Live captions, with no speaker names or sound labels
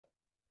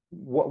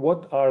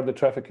what are the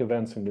traffic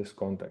events in this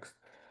context?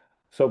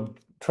 So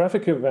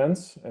traffic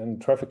events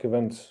and traffic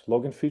events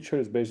login feature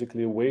is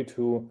basically a way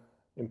to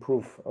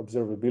improve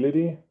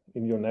observability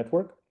in your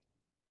network.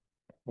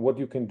 What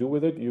you can do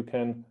with it, you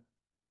can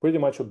pretty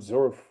much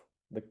observe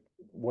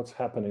what's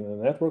happening in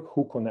the network,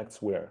 who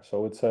connects where.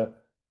 So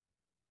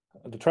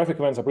the traffic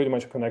events are pretty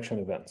much connection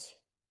events.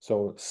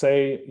 So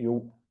say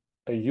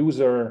a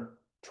user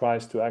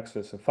tries to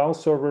access a file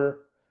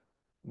server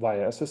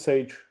via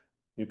SSH,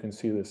 you can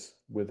see this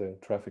with the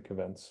traffic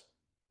events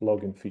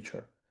login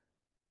feature.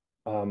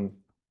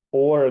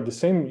 Or the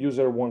same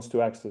user wants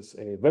to access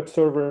a web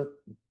server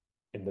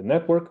in the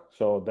network.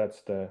 So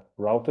that's the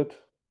routed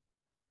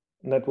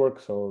network.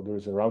 So there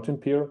is a routing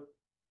peer,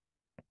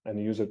 and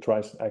the user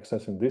tries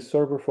accessing this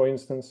server, for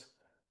instance,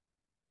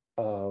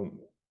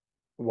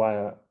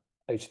 via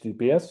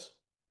HTTPS.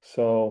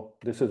 So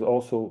this is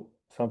also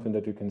something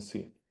that you can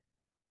see.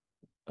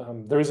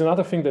 There is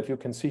another thing that you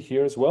can see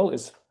here as well,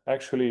 is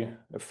actually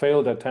a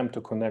failed attempt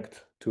to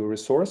connect to a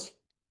resource.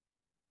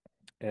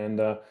 And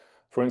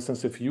for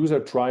instance, if user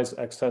tries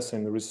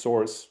accessing the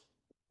resource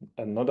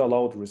and not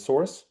allowed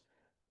resource,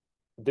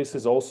 this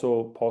is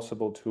also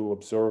possible to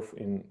observe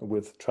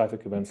with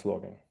traffic events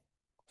logging.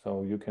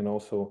 So you can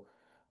also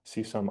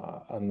see some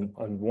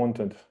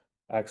unwanted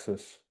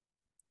access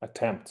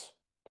attempts.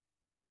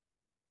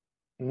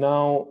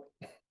 Now,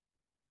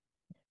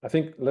 I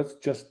think let's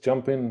just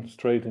jump in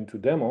straight into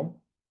demo,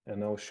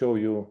 and I'll show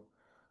you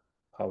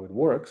how it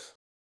works.